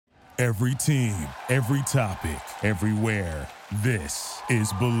Every team, every topic, everywhere. This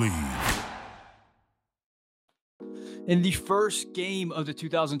is Believe. In the first game of the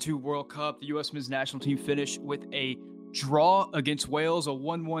 2002 World Cup, the U.S. men's national team finished with a draw against Wales, a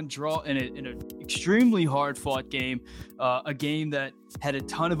 1-1 draw in an extremely hard-fought game, a game that had a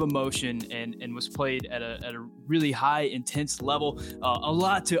ton of emotion and was played at a really high, intense level. A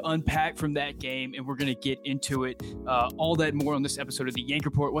lot to unpack from that game, and we're going to get into it. All that and more on this episode of the Yank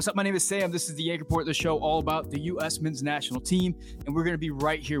Report. What's up? My name is Sam. This is the Yank Report, the show all about the U.S. men's national team, and we're going to be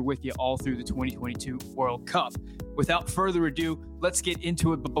right here with you all through the 2022 World Cup. Without further ado, let's get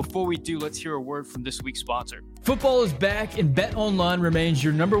into it. But before we do, let's hear a word from this week's sponsor. Football is back, and BetOnline remains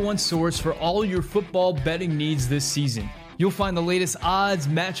your number one source for all your football betting needs this season. You'll find the latest odds,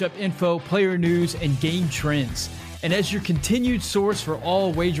 matchup info, player news, and game trends. And as your continued source for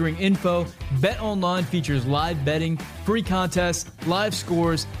all wagering info, BetOnline features live betting, free contests, live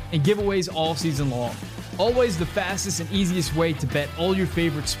scores, and giveaways all season long. Always the fastest and easiest way to bet all your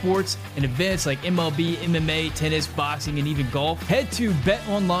favorite sports and events like MLB, MMA, tennis, boxing, and even golf. Head to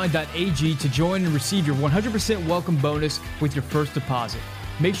betonline.ag to join and receive your 100% welcome bonus with your first deposit.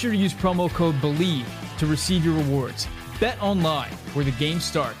 Make sure to use promo code BELIEVE to receive your rewards. Bet online, where the game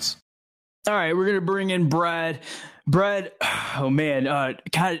starts. All right, we're going to bring in Brad. Brad, oh man, I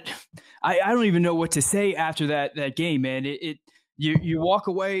don't even know what to say after that game, man. You walk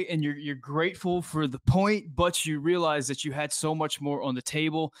away and you're grateful for the point, but you realize that you had so much more on the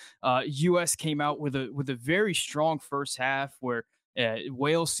table. U.S. came out with a very strong first half where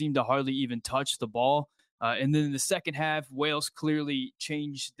Wales seemed to hardly even touch the ball. And then in the second half, Wales clearly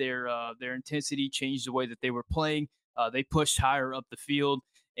changed their intensity, changed the way that they were playing. They pushed higher up the field.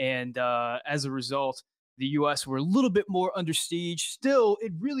 And as a result, the U.S. were a little bit more under siege. Still,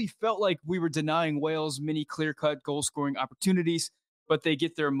 it really felt like we were denying Wales many clear-cut goal-scoring opportunities, but they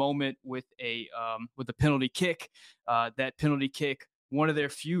get their moment with a penalty kick. That penalty kick, one of their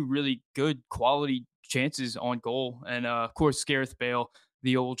few really good quality chances on goal. And, of course, Gareth Bale,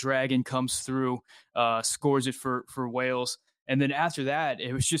 the old dragon, comes through, scores it for Wales. And then after that,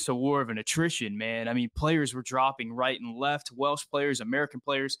 it was just a war of an attrition, man. I mean, players were dropping right and left, Welsh players, American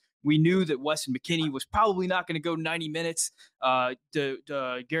players. We knew that Weston McKennie was probably not going to go 90 minutes. Greg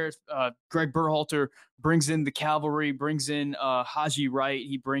Berhalter brings in the cavalry, brings in Haji Wright.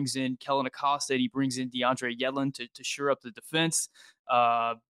 He brings in Kellen Acosta. He brings in DeAndre Yedlin to shore up the defense.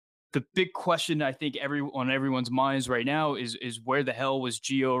 The big question I think on everyone's minds right now is where the hell was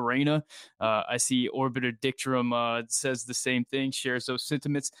Gio Reyna? I see Orbiter Dictrum says the same thing, shares those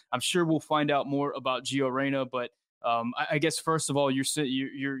sentiments. I'm sure we'll find out more about Gio Reyna, but I guess first of all,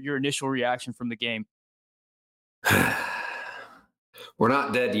 your initial reaction from the game. We're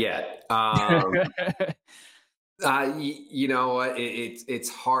not dead yet. You know what? It's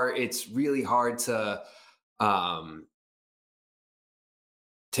hard. It's really hard to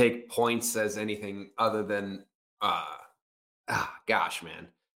take points as anything other than gosh, man.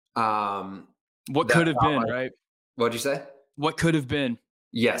 What could have been, right? What'd you say? What could have been?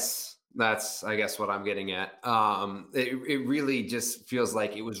 Yes. That's, I guess, what I'm getting at. It really just feels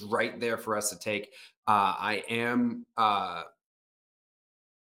like it was right there for us to take. The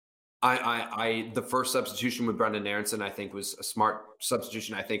first substitution with Brendan Aronson, I think, was a smart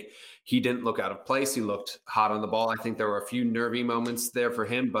substitution. I think he didn't look out of place. He looked hot on the ball. I think there were a few nervy moments there for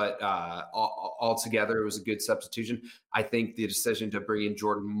him, but altogether, it was a good substitution. I think the decision to bring in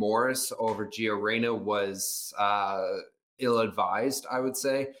Jordan Morris over Gio Reyna was ill-advised, I would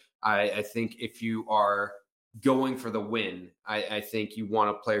say. I think if you are going for the win, I think you want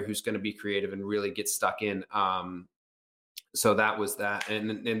a player who's going to be creative and really get stuck in. So that was that.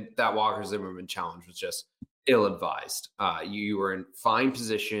 And that Walker Zimmerman challenge was just ill-advised. You were in fine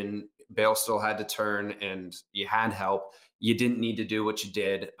position. Bale still had to turn and you had help. You didn't need to do what you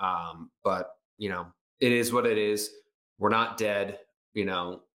did. But, it is what it is. We're not dead. We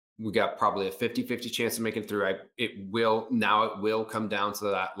got probably a 50-50 chance of making it through. It will come down to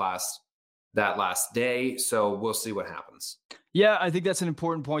that last day. So we'll see what happens. Yeah, I think that's an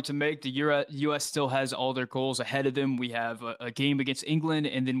important point to make. The U.S. still has all their goals ahead of them. We have a game against England,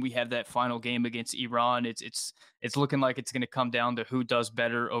 and then we have that final game against Iran. It's looking like it's going to come down to who does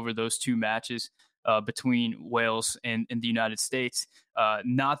better over those two matches between Wales and the United States.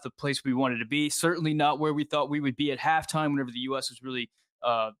 Not the place we wanted to be. Certainly not where we thought we would be at halftime whenever the U.S. was really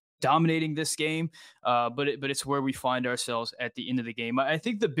dominating this game, but it's where we find ourselves at the end of the game. I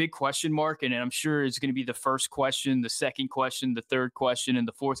think the big question mark, and I'm sure it's going to be the first question, the second question, the third question, and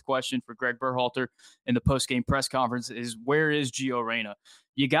the fourth question for Greg Berhalter in the post game press conference is, where is Gio Reyna?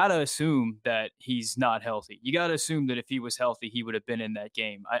 You got to assume that he's not healthy. You got to assume that if he was healthy, he would have been in that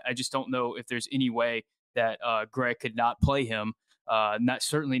game. I just don't know if there's any way that Greg could not play him,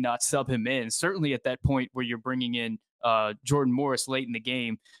 certainly not sub him in. Certainly at that point where you're bringing in Jordan Morris late in the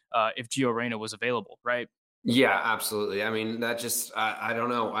game, if Gio Reyna was available, right? Yeah, absolutely. I mean, that just I don't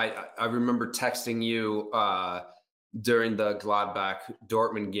know. I remember texting you during the Gladbach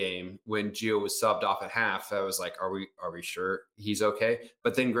Dortmund game when Gio was subbed off at half. I was like, are we sure he's okay?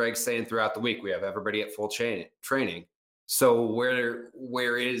 But then Greg's saying throughout the week we have everybody at full training. So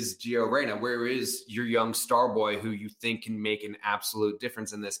where is Gio Reyna? Where is your young star boy who you think can make an absolute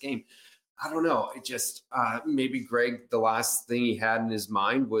difference in this game? I don't know. It just maybe Greg, the last thing he had in his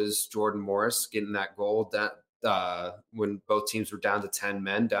mind was Jordan Morris getting that goal that when both teams were down to 10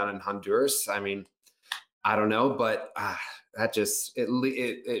 men down in Honduras. I mean, I don't know, but that just it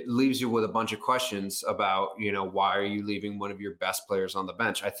leaves you with a bunch of questions about, why are you leaving one of your best players on the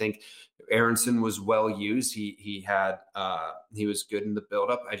bench? I think Aronson was well used. He was good in the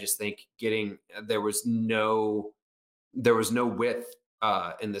buildup. I just think there was no width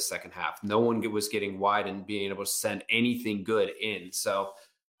in the second half. No one was getting wide and being able to send anything good in. So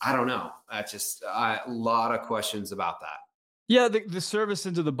I don't know. That's just a lot of questions about that. Yeah, the service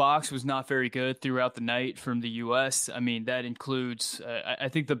into the box was not very good throughout the night from the U.S. I mean, that includes, I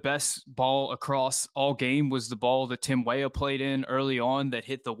think the best ball across all game was the ball that Tim Weah played in early on that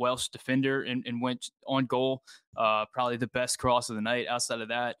hit the Welsh defender and went on goal. Probably the best cross of the night. Outside of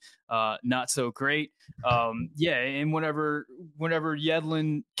that, not so great. And whenever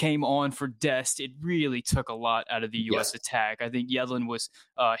Yedlin came on for Dest, it really took a lot out of the U.S. attack. I think Yedlin was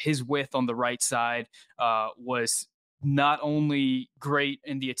his width on the right side was not only great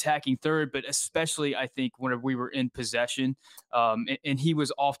in the attacking third, but especially I think whenever we were in possession, and he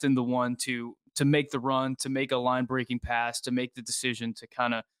was often the one to make the run, to make a line breaking pass, to make the decision to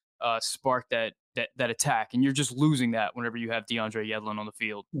kind of spark that attack. And you're just losing that whenever you have DeAndre Yedlin on the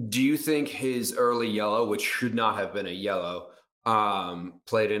field. Do you think his early yellow, which should not have been a yellow,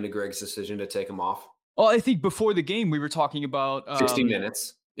 played into Greg's decision to take him off? Well, I think before the game we were talking about 60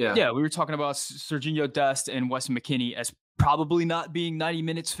 minutes. Yeah, we were talking about Serginho Dest and Weston McKennie as probably not being 90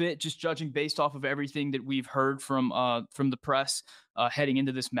 minutes fit, just judging based off of everything that we've heard from the press heading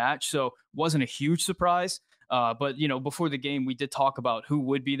into this match. So wasn't a huge surprise. But, before the game, we did talk about who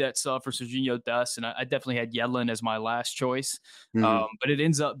would be that sub for Serginho Dest, and I definitely had Yedlin as my last choice. Mm-hmm. But it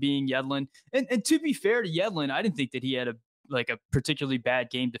ends up being Yedlin. And to be fair to Yedlin, I didn't think that he had a particularly bad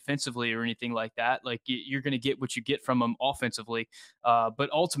game defensively or anything like that. Like, you're going to get what you get from him offensively. But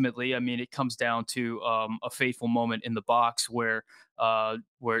ultimately, I mean, it comes down to a fateful moment in the box where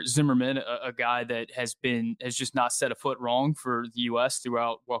Zimmerman, a guy that has just not set a foot wrong for the U.S.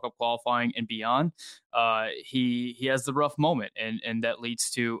 throughout World Cup qualifying and beyond, he has the rough moment, and that leads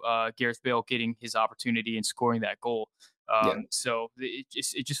to Gareth Bale getting his opportunity and scoring that goal. So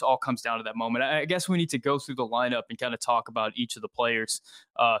it just all comes down to that moment. I guess we need to go through the lineup and kind of talk about each of the players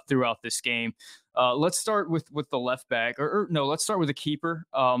throughout this game. Let's start with the left back, or no, let's start with the keeper.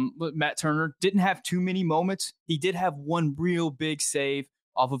 Matt Turner didn't have too many moments. He did have one real big save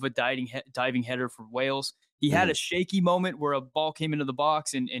off of a diving header for Wales. He had a shaky moment where a ball came into the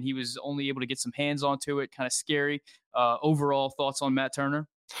box and he was only able to get some hands onto it. Kind of scary. Overall thoughts on Matt Turner?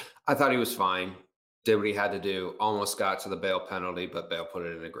 I thought he was fine. Did what he had to do, almost got to the Bale penalty, but Bale put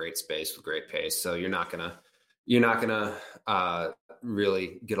it in a great space with great pace. So you're not gonna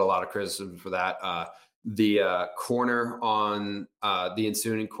really get a lot of criticism for that. The corner on the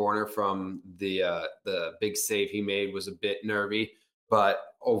ensuing corner from the big save he made was a bit nervy, but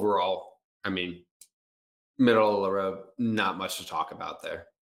overall, I mean, middle of the road, not much to talk about there.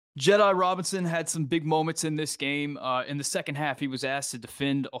 Jedi Robinson had some big moments in this game. In the second half, he was asked to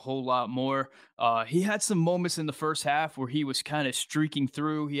defend a whole lot more. He had some moments in the first half where he was kind of streaking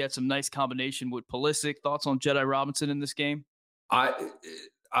through. He had some nice combination with Pulisic. Thoughts on Jedi Robinson in this game?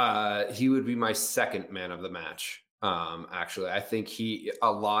 He would be my second man of the match. Actually, I think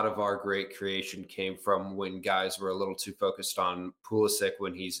a lot of our great creation came from when guys were a little too focused on Pulisic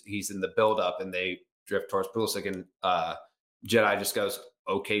when he's in the buildup and they drift towards Pulisic, and Jedi just goes,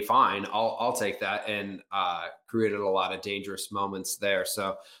 okay, fine, I'll take that, and created a lot of dangerous moments there.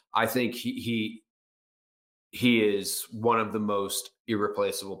 So I think he is one of the most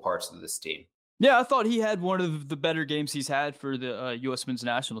irreplaceable parts of this team. Yeah, I thought he had one of the better games he's had for the U.S. men's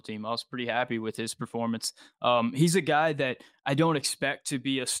national team. I was pretty happy with his performance. He's a guy that I don't expect to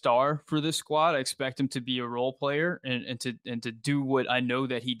be a star for this squad. I expect him to be a role player and to do what I know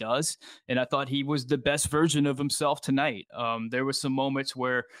that he does. And I thought he was the best version of himself tonight. There was some moments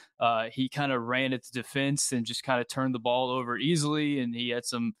where he kind of ran at the defense and just kind of turned the ball over easily, and he had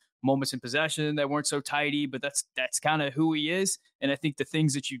some moments in possession that weren't so tidy, but that's kind of who he is. And I think the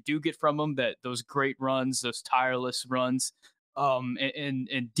things that you do get from him, that those great runs, those tireless runs,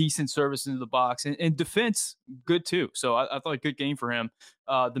 and decent service into the box and defense, good too. So I thought a good game for him.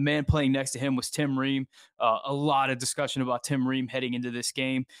 The man playing next to him was Tim Ream. A lot of discussion about Tim Ream heading into this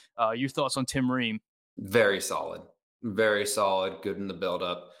game. Your thoughts on Tim Ream? Very solid, very solid. Good in the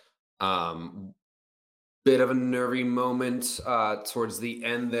buildup. Bit of a nervy moment towards the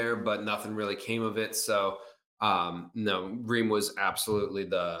end there, but nothing really came of it. So no, Reem was absolutely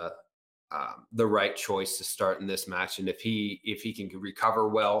the right choice to start in this match. And if he can recover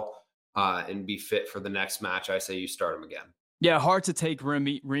well and be fit for the next match, I say you start him again. Yeah, hard to take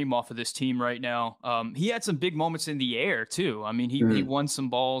Reem off of this team right now. He had some big moments in the air too. I mean, he won some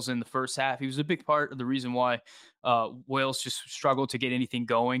balls in the first half. He was a big part of the reason why Wales just struggled to get anything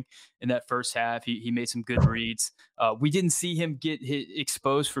going in that first half. He made some good reads. We didn't see him get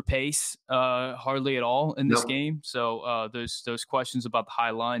exposed for pace hardly at all in this Nope. game. So those questions about the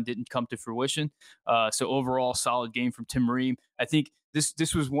high line didn't come to fruition. So overall, solid game from Tim Ream. I think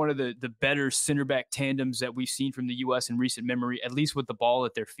this was one of the better center back tandems that we've seen from the U.S. in recent memory, at least with the ball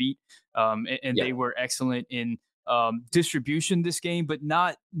at their feet. And Yeah. they were excellent in distribution this game, but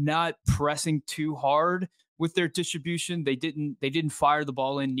not pressing too hard with their distribution. They didn't fire the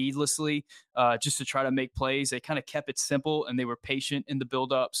ball in needlessly just to try to make plays. They kind of kept it simple and they were patient in the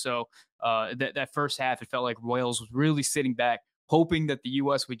buildup. So that first half, it felt like Wales was really sitting back, hoping that the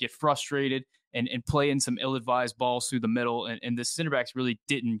U.S. would get frustrated and play in some ill-advised balls through the middle. And the center backs really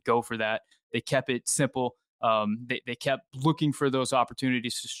didn't go for that. They kept it simple. They kept looking for those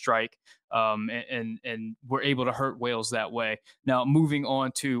opportunities to strike, and were able to hurt Wales that way. Now, moving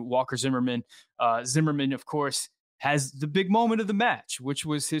on to Walker Zimmerman. Zimmerman, of course, has the big moment of the match, which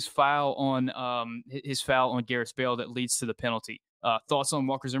was his foul on Gareth Bale that leads to the penalty. Thoughts on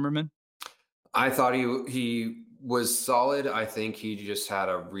Walker Zimmerman? I thought he was solid. I think he just had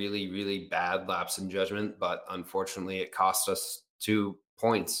a really, really bad lapse in judgment, but unfortunately it cost us 2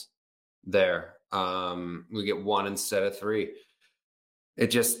 points there. We get one instead of three.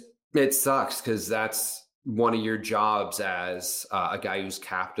 It sucks because that's one of your jobs as a guy who's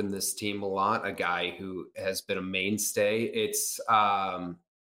captained this team a lot, a guy who has been a mainstay. It's to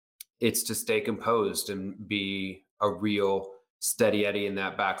stay composed and be a real steady Eddie in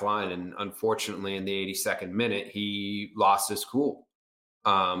that back line. And unfortunately, in the 82nd minute, he lost his cool,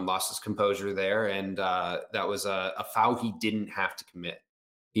 lost his composure there. And that was a foul he didn't have to commit.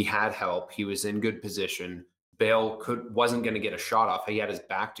 He had help. He was in good position. Bale wasn't going to get a shot off. He had his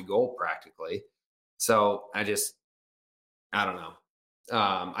back to goal practically. So I don't know.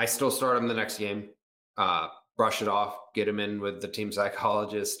 I still start him the next game. Brush it off, get him in with the team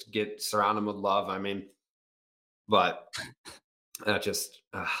psychologist, surround him with love. I mean, but that just.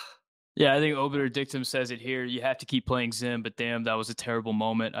 Yeah, I think Obiter Dictum says it here. You have to keep playing Zim, but damn, that was a terrible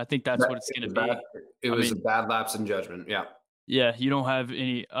moment. I think that's what it's going to be. It was a bad lapse in judgment. Yeah. Yeah, you don't have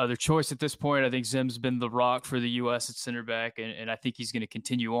any other choice at this point. I think Zim's been the rock for the U.S. at center back, and I think he's going to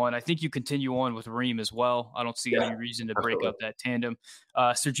continue on. I think you continue on with Ream as well. I don't see any reason to break up that tandem.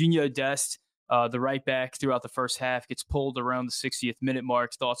 Serginho Dest, the right back throughout the first half, gets pulled around the 60th minute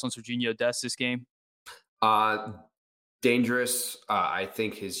mark. Thoughts on Serginho Dest this game? Dangerous. I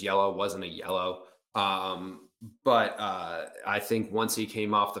think his yellow wasn't a yellow. But I think once he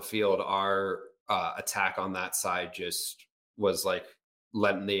came off the field, our attack on that side just was like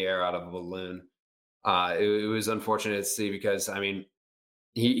letting the air out of a balloon. It was unfortunate to see because I mean,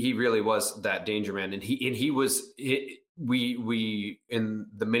 he really was that danger man, and we in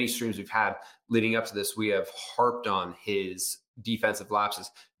the many streams we've had leading up to this, we have harped on his defensive lapses.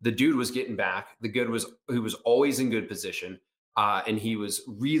 The dude was getting back. He was always in good position, and he was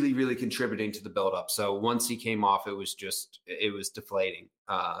really, really contributing to the buildup. So once he came off, it was deflating,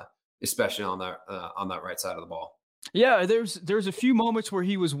 especially on that right side of the ball. Yeah, there's a few moments where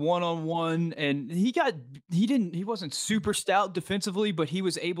he was one-on-one and he wasn't super stout defensively, but he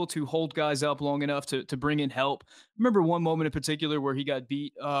was able to hold guys up long enough to bring in help. I remember one moment in particular where he got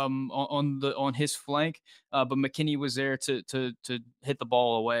beat on his flank, but McKinney was there to hit the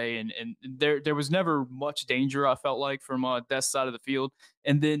ball away, and there was never much danger, I felt like, from Dest's side of the field.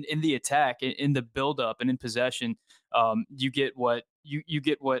 And then in the attack, in the buildup and in possession, you get what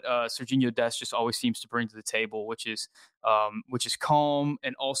Serginho Dest just always seems to bring to the table, which is calm,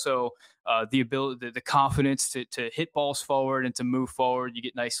 and also the ability, the confidence to hit balls forward and to move forward. You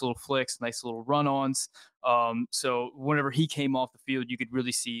get nice little flicks, nice little run-ons. So whenever he came off the field, you could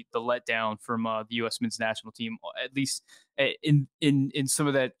really see the letdown from the U.S. men's national team, at least in some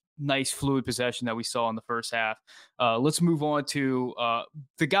of that nice fluid possession that we saw in the first half. Let's move on to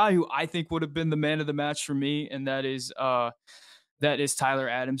the guy who I think would have been the man of the match for me, and that is Tyler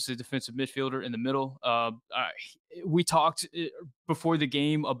Adams, the defensive midfielder in the middle. We talked before the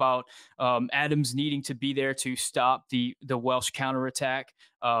game about Adams needing to be there to stop the Welsh counterattack,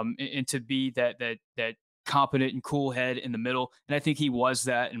 and to be that competent and cool head in the middle. And I think he was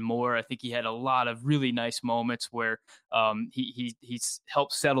that and more. I think he had a lot of really nice moments where he's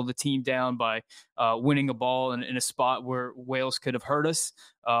helped settle the team down by winning a ball in a spot where Wales could have hurt us.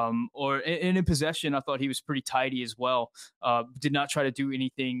 Or in possession, I thought he was pretty tidy as well. Did not try to do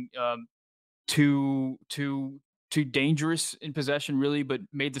anything too dangerous in possession, really, but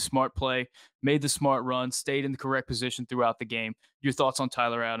made the smart play, made the smart run, stayed in the correct position throughout the game. Your thoughts on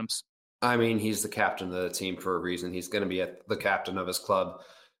Tyler Adams? I mean, he's the captain of the team for a reason. He's going to be the captain of his club.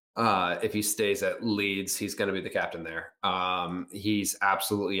 If he stays at Leeds, he's going to be the captain there. He's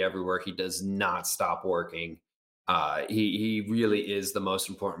absolutely everywhere. He does not stop working. He really is the most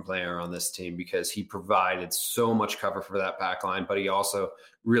important player on this team because he provided so much cover for that back line, but he also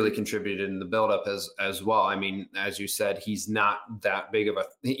really contributed in the buildup as well. I mean, as you said, he's not that big of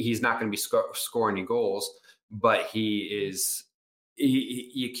he's not going to be scoring any goals, but he is.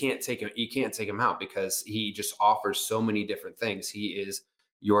 You can't take him out because he just offers so many different things. He is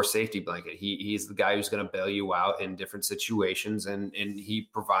your safety blanket. He's the guy who's going to bail you out in different situations, and he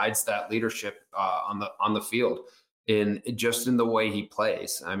provides that leadership on the field in the way he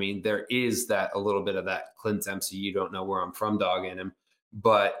plays. I mean, there is that a little bit of that Clint Dempsey, you don't know where I'm from dog in him,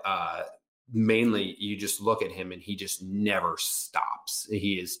 but mainly you just look at him and he just never stops.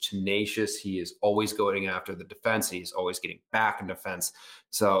 He is tenacious. He is always going after the defense. He's always getting back in defense.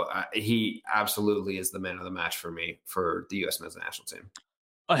 So he absolutely is the man of the match for me for the U.S. men's national team.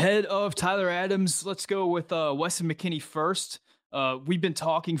 Ahead of Tyler Adams, let's go with Weston McKennie first. We've been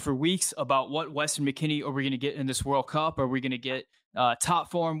talking for weeks about what Weston McKennie are we going to get in this World Cup? Are we going to get top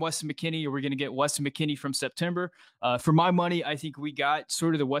form Weston McKennie? Are we going to get Weston McKennie from September? For my money, I think we got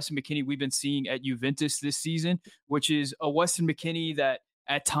sort of the Weston McKennie we've been seeing at Juventus this season, which is a Weston McKennie that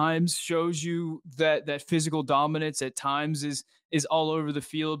at times shows you that physical dominance, at times is all over the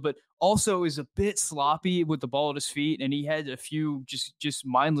field, but also is a bit sloppy with the ball at his feet. And he had a few just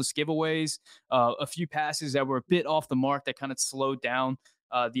mindless giveaways, a few passes that were a bit off the mark that kind of slowed down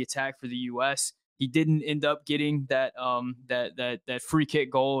the attack for the U.S. He didn't end up getting that free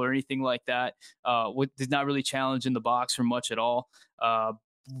kick goal or anything like that. Did not really challenge in the box for much at all.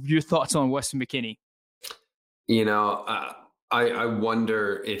 Your thoughts on Weston McKennie? You know, I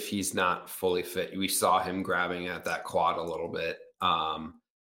wonder if he's not fully fit. We saw him grabbing at that quad a little bit.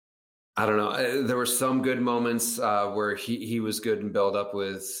 I don't know. There were some good moments where he was good in build up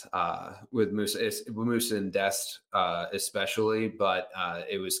with Musa and Dest especially, but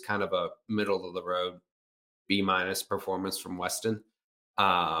it was kind of a middle of the road B- performance from Weston.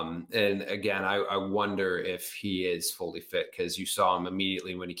 And again, I wonder if he is fully fit because you saw him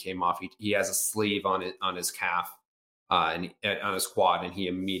immediately when he came off. He has a sleeve on his calf. And on his quad, and he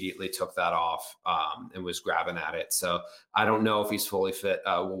immediately took that off and was grabbing at it. So I don't know if he's fully fit.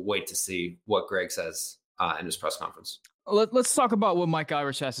 We'll wait to see what Greg says in his press conference. Let's talk about what Mike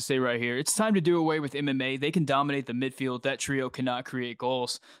Irish has to say right here. It's time to do away with MMA. They can dominate the midfield. That trio cannot create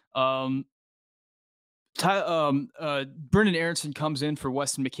goals. Brendan Aronson comes in for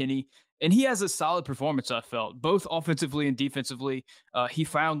Weston McKennie, and he has a solid performance, I felt, both offensively and defensively. He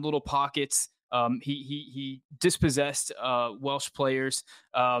found little pockets. He dispossessed Welsh players,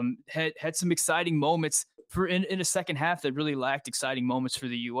 had some exciting moments in a second half that really lacked exciting moments for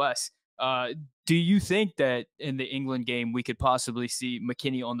the U.S. Do you think that in the England game we could possibly see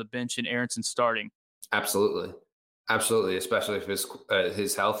McKennie on the bench and Aronson starting? Absolutely. Especially if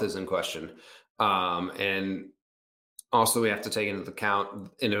his health is in question. And also we have to take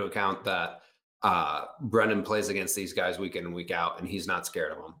into account that Brendan plays against these guys week in and week out, and he's not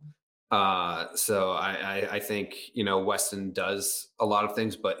scared of them. So I think, Weston does a lot of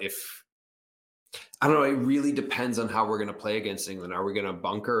things, but I don't know, it really depends on how we're going to play against England. Are we going to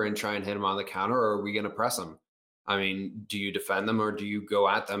bunker and try and hit them on the counter, or are we going to press them? I mean, do you defend them or do you go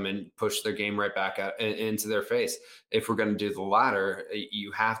at them and push their game right back into their face? If we're going to do the latter,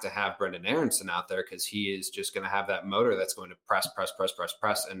 you have to have Brendan Aronson out there because he is just going to have that motor that's going to press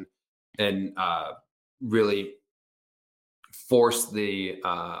and really force the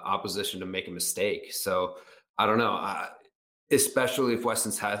opposition to make a mistake. So I don't know. Especially if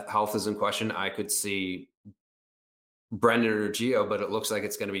Weston's health is in question, I could see Brendan or Gio, but it looks like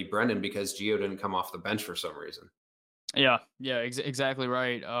it's going to be Brendan because Gio didn't come off the bench for some reason. Yeah, yeah, exactly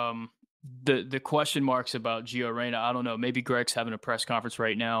right. The question marks about Gio Reyna, I don't know. Maybe Greg's having a press conference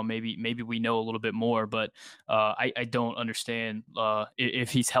right now. Maybe we know a little bit more, but I don't understand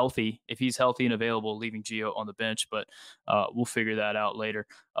if he's healthy. If he's healthy and available, leaving Gio on the bench, but we'll figure that out later.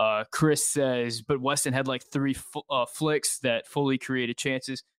 Chris says, but Weston had like three flicks that fully created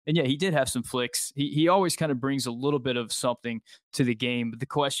chances. And yeah, he did have some flicks. He always kind of brings a little bit of something to the game. But the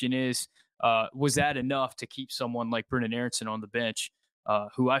question is, was that enough to keep someone like Brendan Aronson on the bench,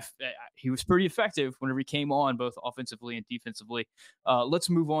 he was pretty effective whenever he came on, both offensively and defensively. Let's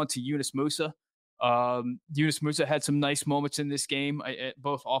move on to Yunus Musa. Yunus Musa had some nice moments in this game,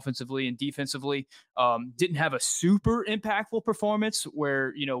 both offensively and defensively. Didn't have a super impactful performance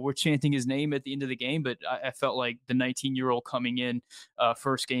where, we're chanting his name at the end of the game, but I felt like the 19-year-old coming in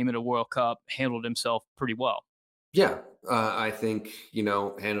first game in a World Cup handled himself pretty well. Yeah, I think,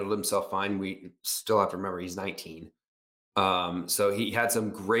 handled himself fine. We still have to remember he's 19. So he had some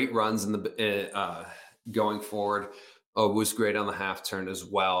great runs in the going forward. Was great on the half turn as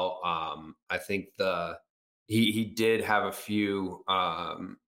well. I think he did have a few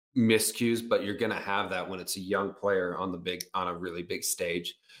miscues, but you're going to have that when it's a young player on a really big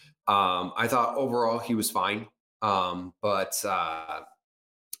stage. I thought overall he was fine, but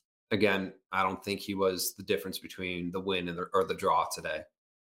again, I don't think he was the difference between the win or the draw today.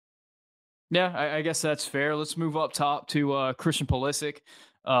 Yeah, I guess that's fair. Let's move up top to Christian Pulisic.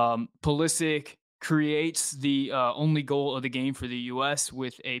 Pulisic creates the only goal of the game for the U.S.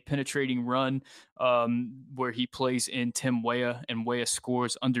 with a penetrating run where he plays in Tim Weah, and Weah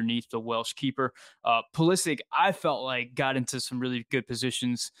scores underneath the Welsh keeper. Pulisic, I felt like, got into some really good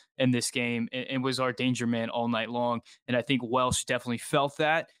positions in this game and was our danger man all night long. And I think Welsh definitely felt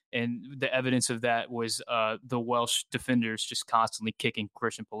that. And the evidence of that was the Welsh defenders just constantly kicking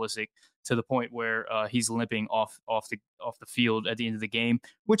Christian Pulisic to the point where he's limping off the field at the end of the game,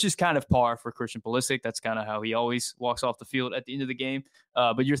 which is kind of par for Christian Pulisic. That's kind of how he always walks off the field at the end of the game.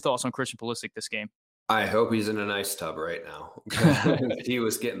 But your thoughts on Christian Pulisic this game? I hope he's in an ice tub right now. He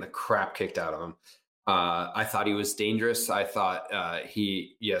was getting the crap kicked out of him. I thought he was dangerous. I thought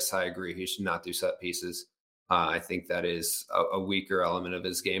yes, I agree. He should not do set pieces. I think that is a weaker element of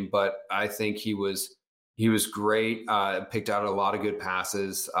his game, but I think he was great. Picked out a lot of good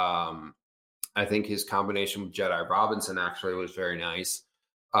passes. I think his combination with Jedi Robinson actually was very nice.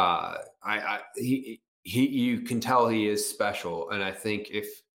 You can tell he is special, and I think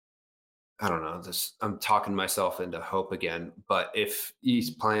I don't know, I'm talking myself into hope again, but if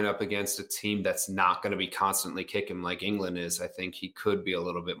he's playing up against a team that's not going to be constantly kicking like England is, I think he could be a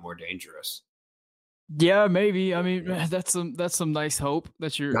little bit more dangerous. Yeah, maybe. I mean, that's some nice hope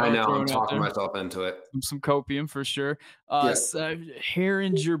that you're I know I'm throwing out talking there. myself into it. Some copium for sure. Yeah.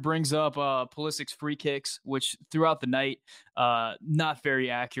 Herringer brings up Pulisic's free kicks, which throughout the night, not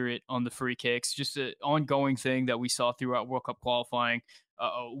very accurate on the free kicks. Just an ongoing thing that we saw throughout World Cup qualifying.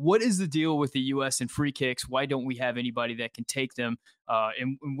 What is the deal with the U.S. and free kicks? Why don't we have anybody that can take them?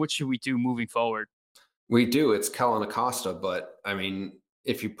 And what should we do moving forward? We do. It's Kellen Acosta, but I mean,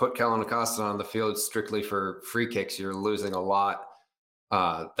 if you put Kellen Acosta on the field strictly for free kicks, you're losing a lot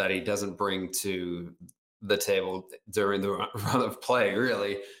that he doesn't bring to the table during the run of play,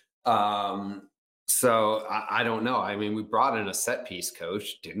 really. So I don't know. I mean, we brought in a set piece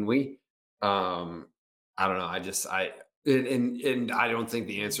coach, didn't we? I don't know. And I don't think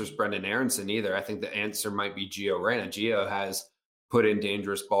the answer is Brendan Aronson either. I think the answer might be Gio Reyna. Gio has put in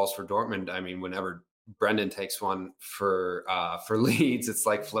dangerous balls for Dortmund. I mean, whenever Brendan takes one for Leeds, it's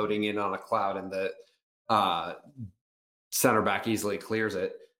like floating in on a cloud, and the center back easily clears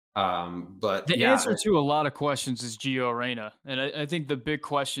it. But The yeah, answer to a lot of questions is Gio Reyna, and I think the big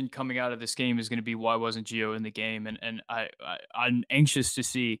question coming out of this game is going to be why wasn't Gio in the game, and I'm anxious to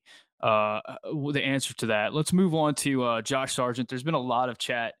see the answer to that. Let's move on to Josh Sargent. There's been a lot of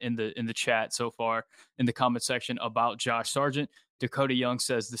chat in the chat so far in the comment section about Josh Sargent. Dakota Young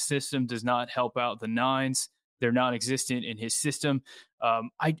says the system does not help out the nines. They're non-existent in his system.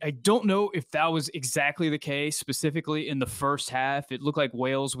 I don't know if that was exactly the case, specifically in the first half. It looked like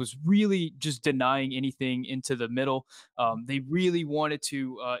Wales was really just denying anything into the middle. They really wanted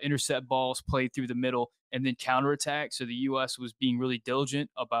to intercept balls, play through the middle, and then counterattack. So the U.S. was being really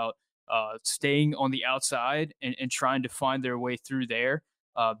diligent about staying on the outside and trying to find their way through there.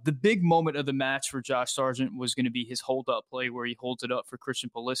 The big moment of the match for Josh Sargent was going to be his hold-up play where he holds it up for Christian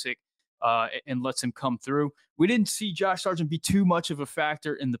Pulisic. and lets him come through. We didn't see Josh Sargent be too much of a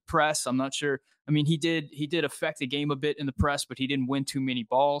factor in the press. I'm not sure. I mean, he did affect the game a bit in the press, but he didn't win too many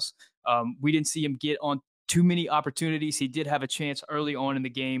balls. We didn't see him get on too many opportunities. He did have a chance early on in the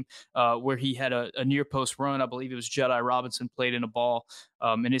game where he had a near post run. I believe it was Jedi Robinson played in a ball,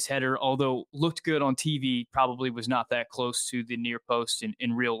 and his header, although looked good on TV, probably was not that close to the near post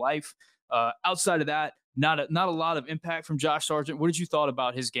in real life. Outside of that, not a lot of impact from Josh Sargent. What did you thought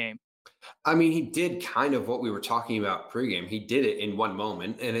about his game? I mean, he did kind of what we were talking about pregame. He did it in one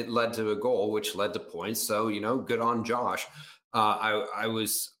moment, and it led to a goal, which led to points. So, good on Josh. I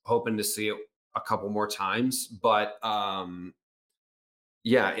was hoping to see it a couple more times, but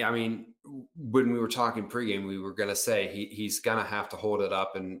yeah, I mean, when we were talking pregame, we were going to say he's going to have to hold it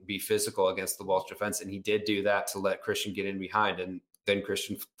up and be physical against the Welsh defense, and he did do that to let Christian get in behind, and then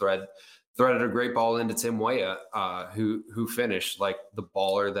Christian threaded a great ball into Tim Weah, who finished like the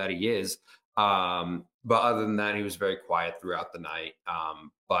baller that he is. But other than that, he was very quiet throughout the night.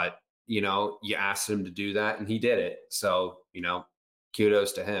 But you asked him to do that, and he did it. So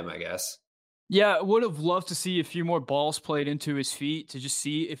kudos to him, I guess. Yeah, would have loved to see a few more balls played into his feet to just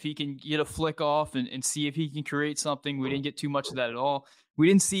see if he can get a flick off and see if he can create something. We didn't get too much of that at all. We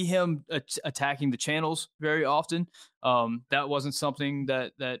didn't see him attacking the channels very often. That wasn't something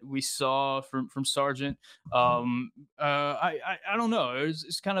that we saw from Sargent. I don't know.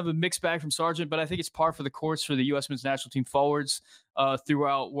 It's kind of a mixed bag from Sargent, but I think it's par for the course for the U.S. men's national team forwards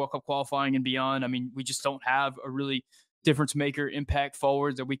throughout World Cup qualifying and beyond. I mean, we just don't have a really difference maker, impact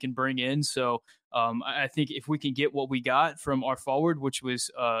forward that we can bring in. So I think if we can get what we got from our forward, which was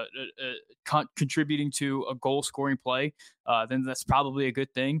contributing to a goal scoring play, then that's probably a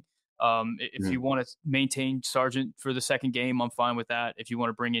good thing. If you want to maintain Sargent for the second game, I'm fine with that. If you want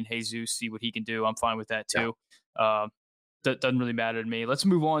to bring in Jesus, see what he can do, I'm fine with that too. That doesn't really matter to me. Let's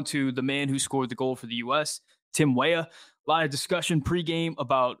move on to the man who scored the goal for the U.S., Tim Weah. A lot of discussion pregame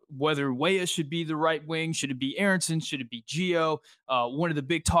about whether Weah should be the right wing. Should it be Aronson? Should it be Gio? One of the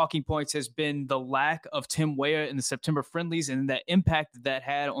big talking points has been the lack of Tim Weah in the September friendlies and that impact that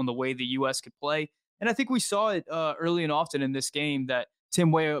had on the way the U.S. could play. And I think we saw it early and often in this game that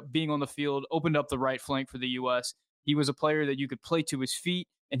Tim Weah being on the field opened up the right flank for the U.S. He was a player that you could play to his feet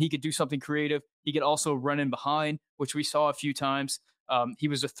and he could do something creative. He could also run in behind, which we saw a few times. He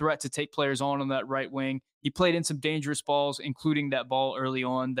was a threat to take players on that right wing. He played in some dangerous balls, including that ball early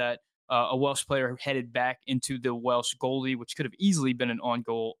on that a Welsh player headed back into the Welsh goalie, which could have easily been an on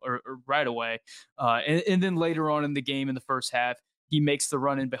goal or right away. And then later on in the game, in the first half, he makes the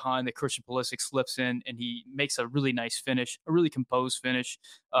run in behind that Christian Pulisic slips in, and he makes a really nice finish, a really composed finish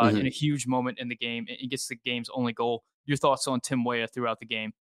in a huge moment in the game. And he gets the game's only goal. Your thoughts on Tim Weah throughout the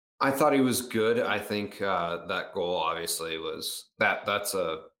game? I thought he was good. I think that goal obviously was that's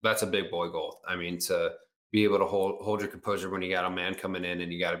a big boy goal. I mean, to be able to hold your composure when you got a man coming in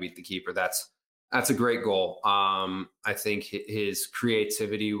and you got to beat the keeper. That's a great goal. I think his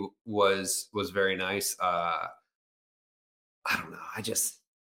creativity was very nice. I don't know.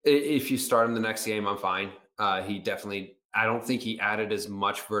 If you start him the next game, I'm fine. He definitely. I don't think he added as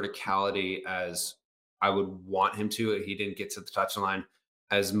much verticality as I would want him to. He didn't get to the touchline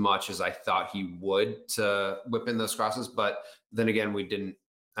as much as I thought he would to whip in those crosses. But then again, we didn't.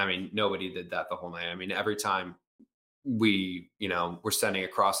 I mean, nobody did that the whole night. I mean, every time we're sending a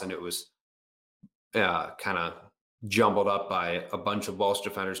cross and it was kind of jumbled up by a bunch of Welsh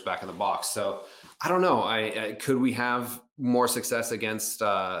defenders back in the box. So I don't know. Could we have more success against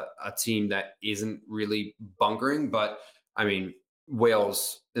a team that isn't really bunkering? But I mean,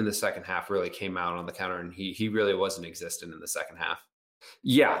 Wales in the second half really came out on the counter, and he really wasn't existent in the second half.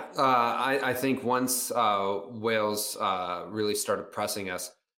 Yeah, I think once Wales really started pressing us,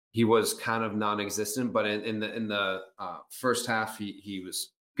 he was kind of non-existent. But in the first half, he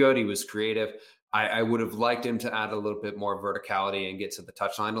was good. He was creative. I would have liked him to add a little bit more verticality and get to the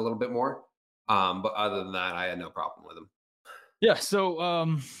touchline a little bit more. But other than that, I had no problem with him. Yeah, so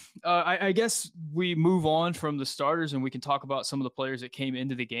I guess we move on from the starters and we can talk about some of the players that came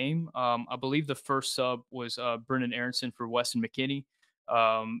into the game. I believe the first sub was Brendan Aronson for Weston McKennie.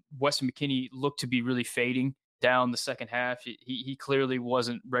 Weston McKennie looked to be really fading down the second half. He clearly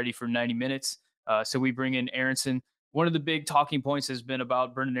wasn't ready for 90 minutes. So we bring in Aronson. One of the big talking points has been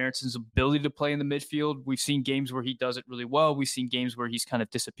about Brendan Aronson's ability to play in the midfield. We've seen games where he does it really well. We've seen games where he's kind of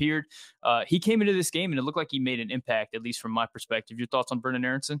disappeared. He came into this game and it looked like he made an impact, at least from my perspective. Your thoughts on Brendan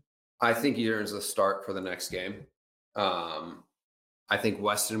Aronson? I think he earns the start for the next game. I think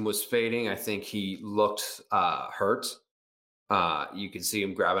Weston was fading. I think he looked hurt. You can see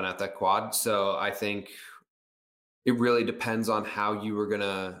him grabbing at that quad. So I think it really depends on how you were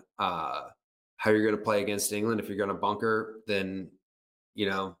gonna how you're gonna play against England. If you're gonna bunker, then you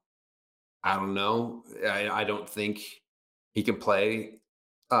know I don't know. I don't think he can play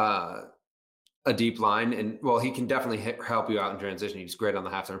uh, a deep line, and well, he can definitely help you out in transition. He's great on the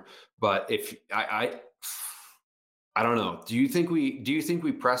half turn, but if I don't know. Do you think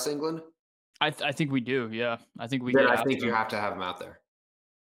we press England? I think we do. Yeah, I think we Then I have think you to. have to have him out there.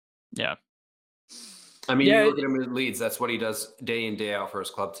 Yeah, I mean, you yeah. look at him in Leeds. That's what he does day in day out for his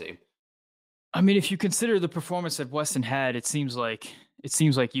club team. I mean, if you consider the performance that Weston had, it seems like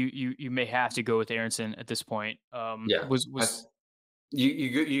you may have to go with Aronson at this point. Yeah, Was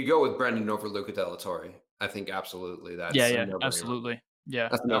you go with Brendan over Luca Della Torre. I think absolutely Yeah, that's a yeah, no brainer. absolutely. Yeah,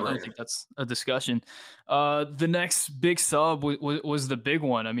 That's a no I don't brainer. think that's a discussion. The next big sub was the big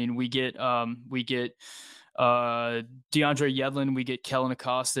one. I mean, we get uh, DeAndre Yedlin, we get Kellen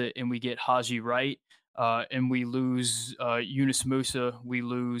Acosta, and we get Haji Wright. And we lose Yunus Musa, we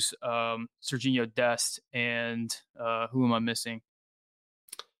lose Serginho Dest, and who am I missing?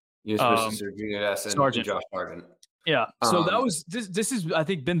 You're supposed to Um, serve Junior S and Sargent. Josh Sargent. Yeah. So that Um, was this is I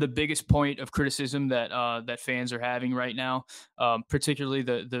think been the biggest point of criticism that fans are having right now. Particularly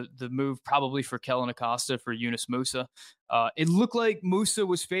the move probably for Kellen Acosta for Yunus Musa. It looked like Musa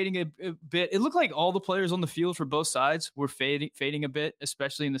was fading a bit. It looked like all the players on the field for both sides were fading a bit,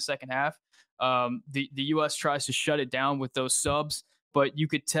 especially in the second half. The US tries to shut it down with those subs, but you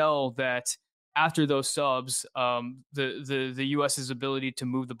could tell that after those subs, the US's ability to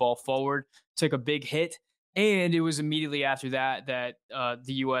move the ball forward took a big hit, and it was immediately after that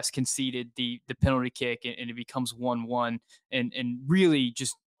the U.S. conceded the penalty kick, and it becomes 1-1, and really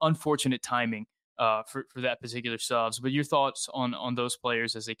just unfortunate timing for that particular subs. But your thoughts on those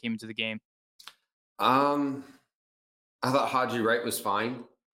players as they came into the game? um, I thought Haji Wright was fine.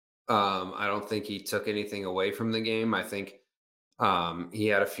 I don't think he took anything away from the game. I think he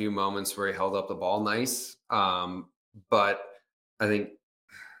had a few moments where he held up the ball nice. But I think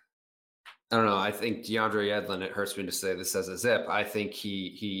I don't know. I think DeAndre Yedlin. It hurts me to say this as a zip. I think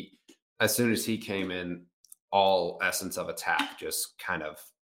he as soon as he came in, all essence of attack just kind of.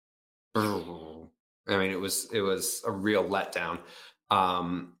 I mean, it was a real letdown.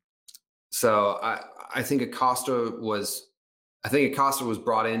 Um, so I think Acosta was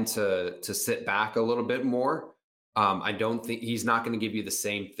brought in to sit back a little bit more. I don't think he's not going to give you the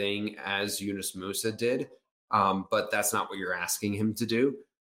same thing as Yunus Musa did, but that's not what you're asking him to do.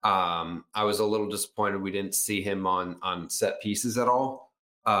 I was a little disappointed we didn't see him on set pieces at all.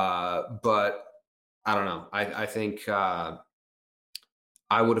 But I don't know. I think I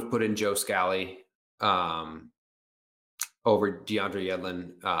would have put in Joe Scally over DeAndre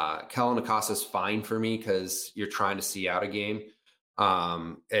Yedlin. Kellen Acosta's fine for me because you're trying to see out a game.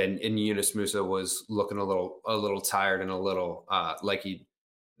 And Yunus Musa was looking a little tired and a little like he'd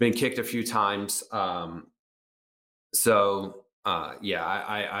been kicked a few times. Yeah,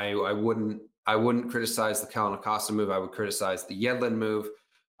 I wouldn't criticize the Kellen Acosta move. I would criticize the Yedlin move.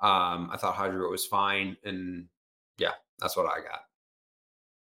 I thought Hydro was fine, and yeah, that's what I got.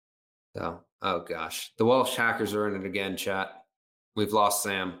 So, oh gosh, the Welsh Hackers are in it again. Chat, we've lost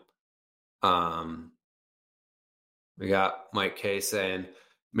Sam. We got Mike K saying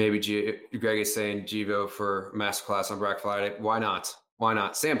maybe Greg is saying Givo for masterclass on Black Friday. Why not? Why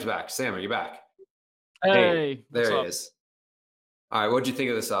not? Sam's back. Sam, are you back? Hey, what's there he up? is. All right, what'd you think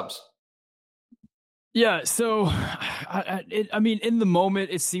of the subs? Yeah, so I mean, in the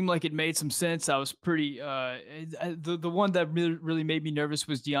moment, it seemed like it made some sense. I was pretty. The one that really made me nervous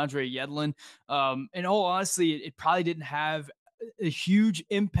was DeAndre Yedlin. In all honesty, it probably didn't have a huge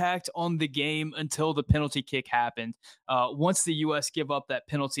impact on the game until the penalty kick happened. Once the U.S. give up that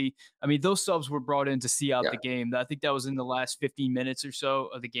penalty, I mean, those subs were brought in to see out Yeah. the game. I think that was in the last 15 minutes or so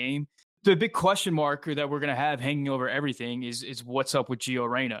of the game. The big question mark that we're going to have hanging over everything is what's up with Gio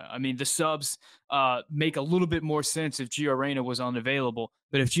Reyna. I mean, the subs make a little bit more sense if Gio Reyna was unavailable,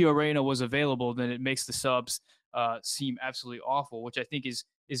 but if Gio Reyna was available, then it makes the subs seem absolutely awful, which I think is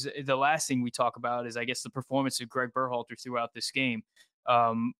the last thing we talk about is, I guess, the performance of Greg Berhalter throughout this game.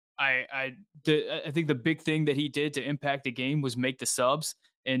 I think the big thing that he did to impact the game was make the subs,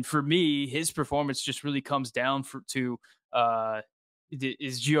 and for me, his performance just really comes down to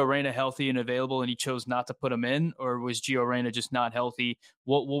is Gio Reyna healthy and available, and he chose not to put him in, or was Gio Reyna just not healthy?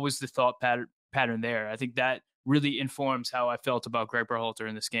 What was the thought pattern there? I think that really informs how I felt about Greg Berhalter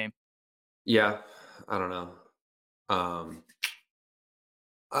in this game. Yeah, I don't know.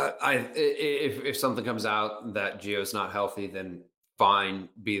 If something comes out that Gio's not healthy, then fine,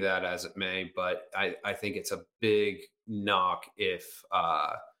 be that as it may. But I think it's a big knock if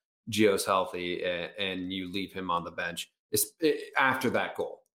Gio's healthy and you leave him on the bench. After that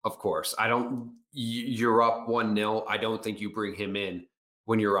goal, of course. I don't. You're up 1-0. I don't think you bring him in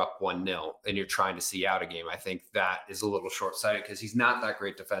when you're up 1-0 and you're trying to see out a game. I think that is a little short sighted because he's not that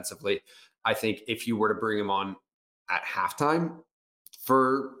great defensively. I think if you were to bring him on at halftime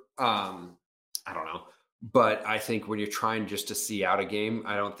for I don't know. But I think when you're trying just to see out a game,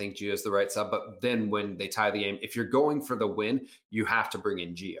 I don't think Gio is the right sub. But then when they tie the game, if you're going for the win, you have to bring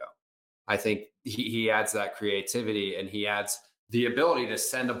in Gio. I think he adds that creativity and he adds the ability to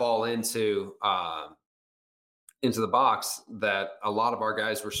send a ball into the box that a lot of our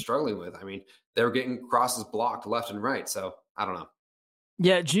guys were struggling with. I mean, they were getting crosses blocked left and right. So I don't know.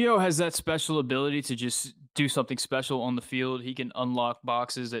 Yeah, Gio has that special ability to just do something special on the field. He can unlock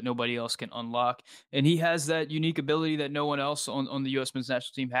boxes that nobody else can unlock. And he has that unique ability that no one else on the U.S. men's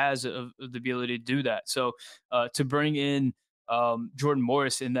national team has of the ability to do that. So to bring in Jordan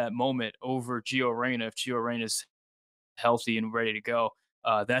Morris in that moment over Gio Reyna, if Gio Reyna is healthy and ready to go.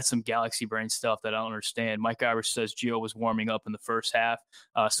 That's some galaxy brain stuff that I don't understand. Mike Irish says Gio was warming up in the first half.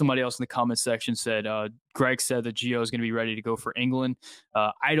 Somebody else in the comment section said Greg said that Gio is going to be ready to go for England.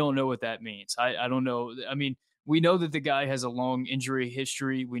 I don't know what that means. I don't know. I mean, we know that the guy has a long injury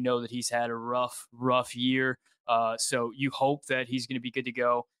history. We know that he's had a rough year. So you hope that he's going to be good to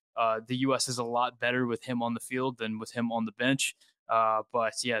go. The U.S. is a lot better with him on the field than with him on the bench.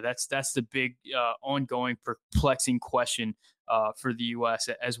 But yeah, that's the big ongoing perplexing question for the U.S.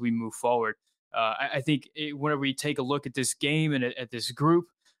 as we move forward. I think whenever we take a look at this game and at this group,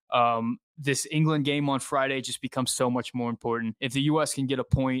 this England game on Friday just becomes so much more important. If the U.S. can get a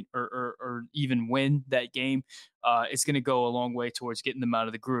point or even win that game, it's going to go a long way towards getting them out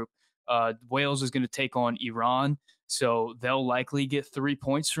of the group. Wales is going to take on Iran, so they'll likely get 3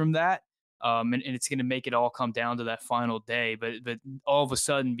 points from that. And it's going to make it all come down to that final day. But all of a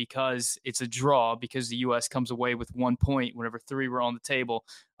sudden, because it's a draw, because the U.S. comes away with 1 point whenever 3 were on the table,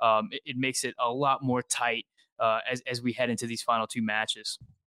 it makes it a lot more tight as we head into these final 2 matches.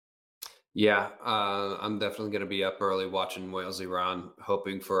 Yeah, I'm definitely going to be up early watching Wales Iran,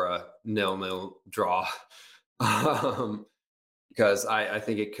 hoping for a 0-0 draw. Because I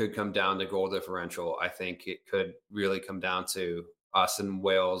think it could come down to goal differential. I think it could really come down to us and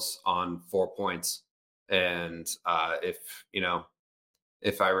Wales on 4 points. And if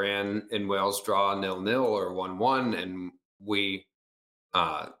Iran and Wales draw 0-0 or 1-1, and we,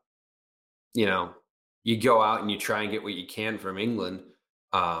 you go out and you try and get what you can from England,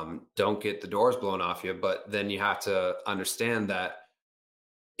 don't get the doors blown off you. But then you have to understand that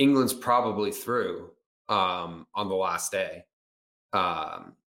England's probably through on the last day,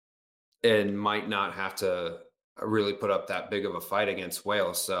 and might not have to really put up that big of a fight against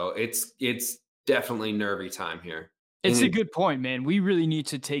Wales. So it's definitely nervy time here. It's a good point, man. We really need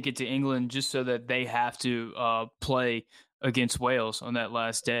to take it to England just so that they have to play against Wales on that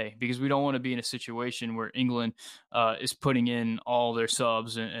last day, because we don't want to be in a situation where England is putting in all their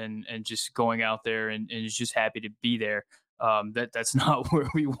subs and just going out there and is just happy to be there. That's not where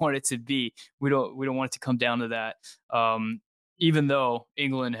we want it to be. We don't want it to come down to that. Even though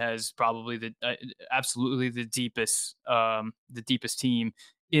England has probably absolutely the deepest team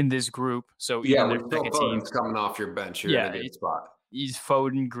in this group. So yeah, even their second team coming off your bench, you're in a good spot. He's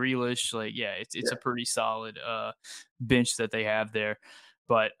Foden, Grealish, it's a pretty solid bench that they have there.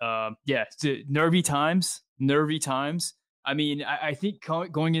 But nervy times. I mean, I think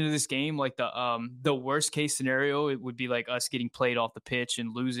going into this game, like the worst case scenario, it would be like us getting played off the pitch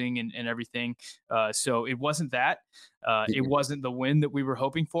and losing and everything. So it wasn't that. It wasn't the win that we were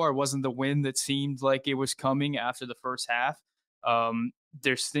hoping for. It wasn't the win that seemed like it was coming after the first half.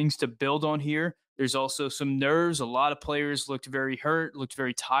 There's things to build on here. There's also some nerves. A lot of players looked very hurt, looked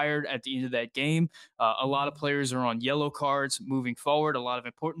very tired at the end of that game. A lot of players are on yellow cards moving forward. A lot of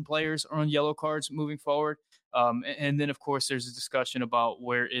important players are on yellow cards moving forward. And then, of course, there's a discussion about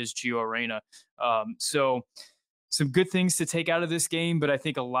where is Gio Reyna. So some good things to take out of this game, but I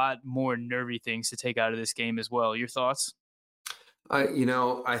think a lot more nervy things to take out of this game as well. Your thoughts? I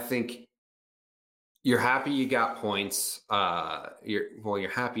think you're happy you got points. You're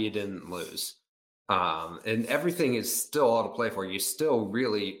happy you didn't lose. And everything is still all to play for. You still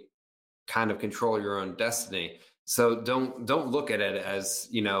really kind of control your own destiny. So don't look at it as,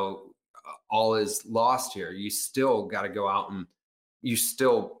 all is lost here. You still got to go out and you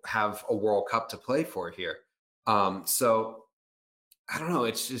still have a World Cup to play for here. So I don't know.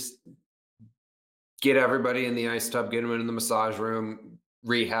 It's just get everybody in the ice tub, get them in the massage room,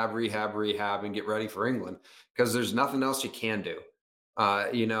 rehab, and get ready for England, because there's nothing else you can do.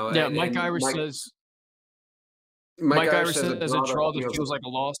 Yeah, Mike Irish says a draw that feels like a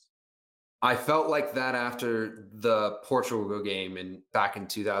loss. I felt like that after the Portugal game back in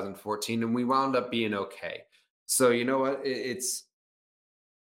 2014, and we wound up being okay. So you know what? It's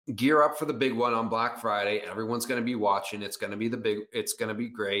gear up for the big one on Black Friday. Everyone's going to be watching. It's going to be it's going to be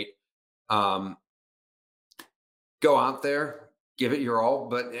great. Um, go out there, give it your all.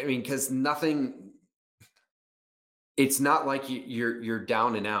 But I mean, because it's not like you're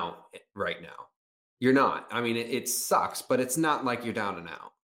down and out right now. You're not. I mean, it sucks, but it's not like you're down and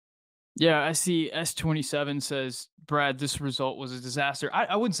out. Yeah, I see S27 says, Brad, this result was a disaster.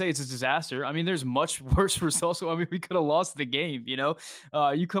 I wouldn't say it's a disaster. I mean, there's much worse results. So, I mean, we could have lost the game, you know?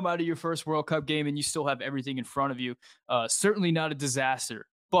 You come out of your first World Cup game and you still have everything in front of you. Certainly not a disaster,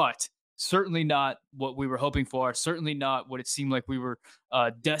 but certainly not what we were hoping for. Certainly not what it seemed like we were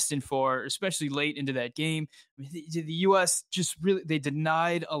destined for, especially late into that game. I mean, the U.S. just really, they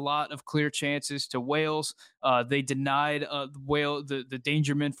denied a lot of clear chances to Wales. They denied the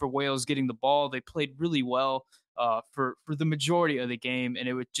dangerment for Wales getting the ball. They played really well for the majority of the game, and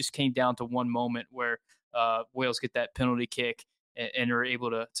it just came down to one moment where Wales get that penalty kick and are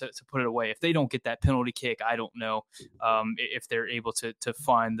able to put it away. If they don't get that penalty kick, I don't know if they're able to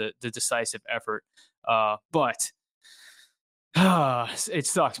find the decisive effort. But it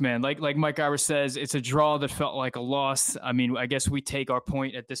sucks, man. Like Mike Irish says, it's a draw that felt like a loss. I mean, I guess we take our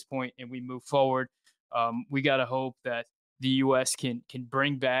point at this point and we move forward. We got to hope that the U.S. can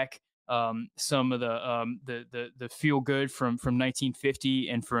bring back some of the feel good from 1950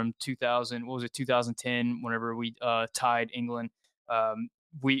 and from 2000. What was it, 2010? Whenever we tied England,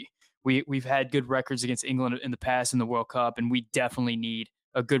 we've had good records against England in the past in the World Cup, and we definitely need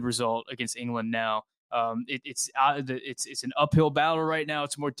a good result against England now. It's an uphill battle right now.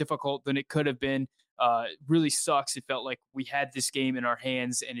 It's more difficult than it could have been. It really sucks. It felt like we had this game in our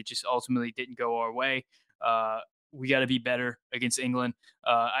hands, and it just ultimately didn't go our way. We got to be better against England.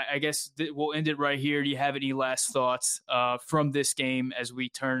 I guess we'll end it right here. Do you have any last thoughts from this game as we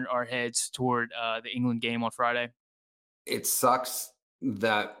turn our heads toward the England game on Friday? It sucks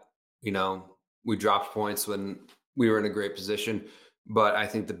that, we dropped points when we were in a great position. But I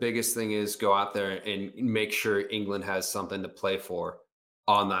think the biggest thing is go out there and make sure England has something to play for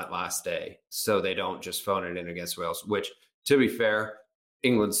on that last day, so they don't just phone it in against Wales, which, to be fair,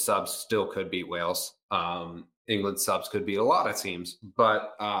 England's subs still could beat Wales. England's subs could beat a lot of teams,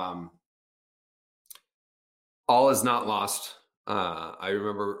 but all is not lost. I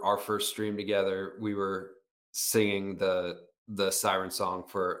remember our first stream together, we were singing the siren song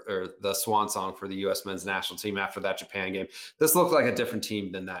or the swan song for the U.S. men's national team after that Japan game. This looked like a different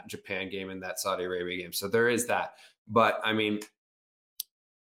team than that Japan game and that Saudi Arabia game. So there is that. But I mean,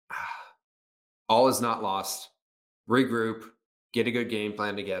 all is not lost. Regroup, get a good game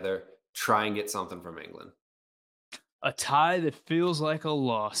plan together, try and get something from England. A tie that feels like a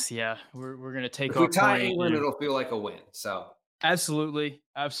loss. Yeah, we're going to take our If we tie point. England, it'll feel like a win. So absolutely.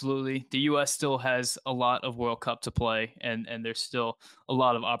 The U.S. still has a lot of World Cup to play, and there's still a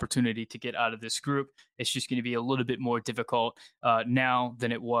lot of opportunity to get out of this group. It's just going to be a little bit more difficult now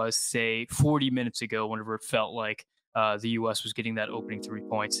than it was, say, 40 minutes ago, whenever it felt like the U.S. was getting that opening 3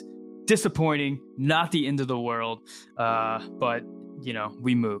 points. Disappointing, not the end of the world, but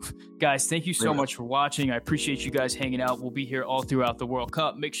we move. Guys, thank you so much for watching. I appreciate you guys hanging out. We'll be here all throughout the World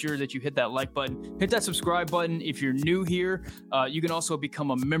Cup. Make sure that you hit that like button, hit that subscribe button. If you're new here, you can also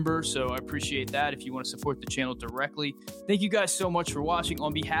become a member, so I appreciate that if you want to support the channel directly. Thank you guys so much for watching.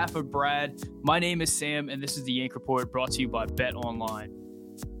 On behalf of Brad, my name is Sam, and this is the Yank Report, brought to you by Bet Online.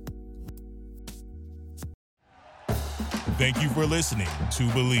 Thank you for listening to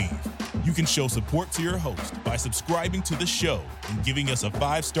Believe. You can show support to your host by subscribing to the show and giving us a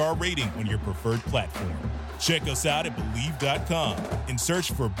 5-star rating on your preferred platform. Check us out at Believe.com and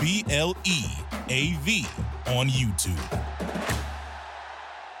search for BLEAV on YouTube.